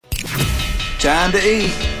Time to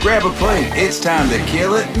eat. Grab a plate. It's time to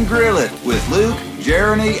kill it and grill it with Luke,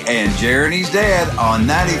 Jeremy, and Jeremy's dad on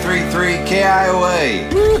 93.3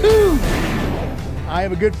 KIOA. Woohoo! I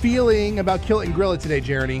have a good feeling about Kill It and Grill It today,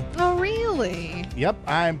 Jeremy. Oh, really? Yep,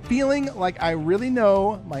 I'm feeling like I really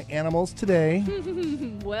know my animals today.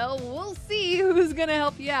 Well, we'll see who's going to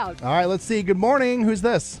help you out. All right, let's see. Good morning. Who's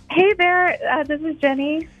this? Hey there, this is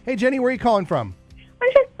Jenny. Hey, Jenny, where are you calling from? I'm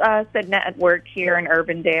just sitting at work here in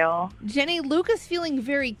Urbandale. Jenny, Luke is feeling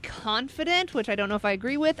very confident, which I don't know if I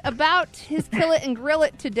agree with, about his Kill It and Grill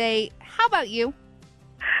It today. How about you?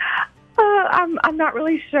 I'm not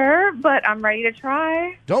really sure, but I'm ready to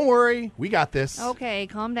try. Don't worry, we got this. Okay,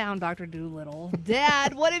 calm down, Dr. Doolittle.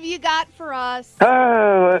 Dad, what have you got for us?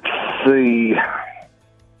 Let's see.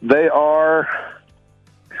 They are,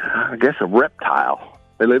 I guess, a reptile.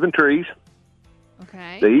 They live in trees.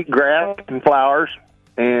 Okay. They eat grass and flowers,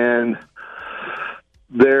 and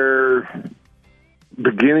they're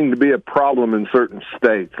beginning to be a problem in certain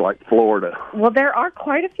states, like Florida. Well, there are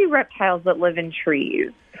quite a few reptiles that live in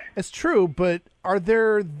trees. It's true, but are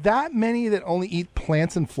there that many that only eat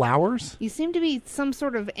plants and flowers? You seem to be some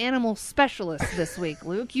sort of animal specialist this week,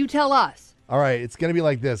 Luke. You tell us. All right, it's going to be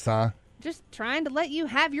like this, huh? Just trying to let you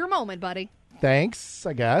have your moment, buddy. Thanks,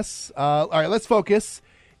 I guess. All right, let's focus.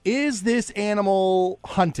 Is this animal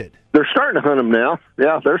hunted? They're starting to hunt them now.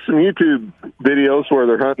 Yeah, there's some YouTube videos where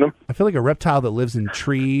they're hunting them. I feel like a reptile that lives in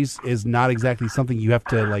trees is not exactly something you have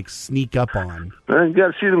to, like, sneak up on. You got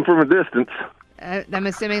to shoot them from a distance. I'm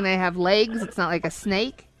assuming they have legs. It's not like a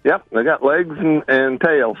snake. Yep, they got legs and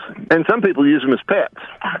tails. And some people use them as pets.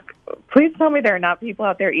 Please tell me there are not people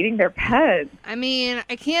out there eating their pets. I mean,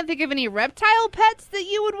 I can't think of any reptile pets that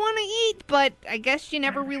you would want to eat, but I guess you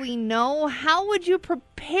never really know. How would you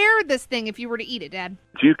prepare this thing if you were to eat it, Dad?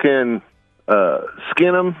 You can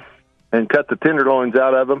skin them and cut the tenderloins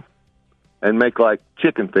out of them and make like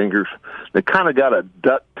chicken fingers. They kind of got a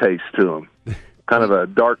duck taste to them, kind of a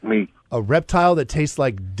dark meat. A reptile that tastes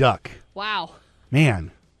like duck. Wow.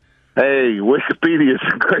 Man. Hey, Wikipedia is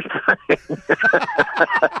a great thing.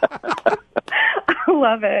 I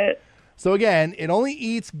love it. So again, it only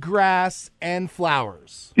eats grass and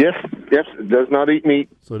flowers. Yes, it does not eat meat.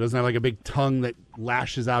 So it doesn't have like a big tongue that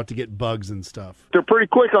lashes out to get bugs and stuff. They're pretty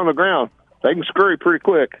quick on the ground. They can scurry pretty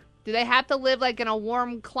quick. Do they have to live like in a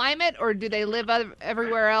warm climate, or do they live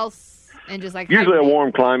everywhere else and just like Usually a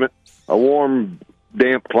warm climate, a warm,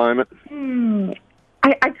 damp climate. I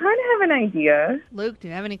kind of have an idea. Luke, do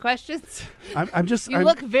you have any questions? I'm just. You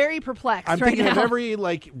look very perplexed. I'm right thinking now. of every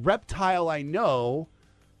like reptile I know.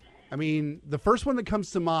 I mean, the first one that comes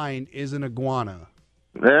to mind is an iguana.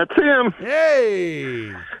 That's him.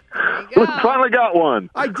 Hey! We finally got one.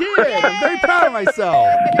 I did. I'm very proud of myself.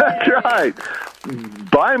 That's right.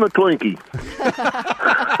 Buy him a Twinkie.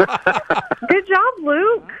 Good job,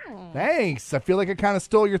 Luke. Thanks. I feel like I kind of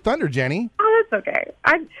stole your thunder, Jenny. Oh, that's okay.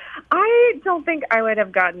 I don't think I would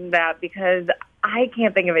have gotten that because I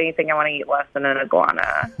can't think of anything I want to eat less than an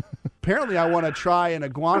iguana. Apparently, I want to try an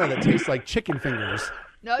iguana that tastes like chicken fingers.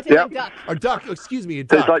 No, it tastes like duck. Or duck, excuse me, a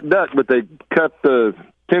duck. Tastes like duck, but they cut the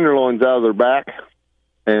tenderloins out of their back,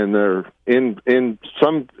 and they're in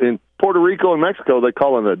Puerto Rico and Mexico. They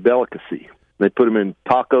call it a delicacy. They put them in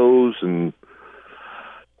tacos and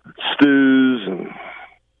stews and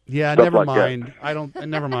yeah, stuff never like mind.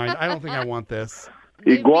 Never mind. I don't think I want this.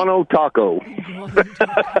 Iguano taco.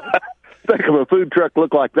 Think of a food truck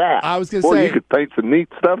look like that. I was going to Boy, say you could paint some neat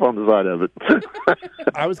stuff on the side of it.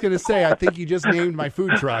 I was going to say, I think you just named my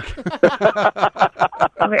food truck.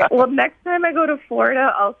 Okay, well, next time I go to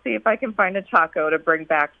Florida, I'll see if I can find a taco to bring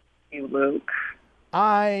back to you, Luke.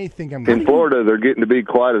 I think I'm In going Florida, they're getting to be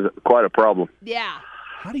quite a problem. Yeah.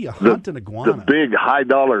 How do you hunt an iguana? The big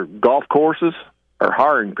high-dollar golf courses are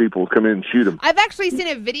hiring people to come in and shoot them. I've actually seen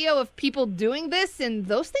a video of people doing this, and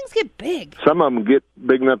those things get big. Some of them get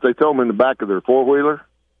big enough they throw them in the back of their four-wheeler,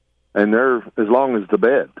 and they're as long as the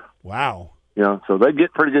bed. Wow. You know, so they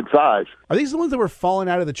get pretty good size. Are these the ones that were falling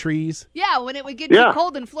out of the trees? Yeah, when it would get too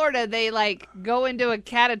cold in Florida, they like go into a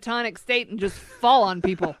catatonic state and just fall on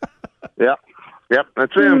people. Yep,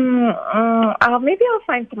 that's him. Maybe I'll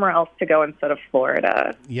find somewhere else to go instead of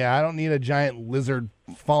Florida. Yeah, I don't need a giant lizard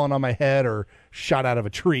falling on my head or shot out of a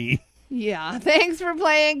tree. Yeah. Thanks for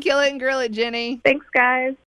playing Kill It and Grill It, Jenny. Thanks, guys.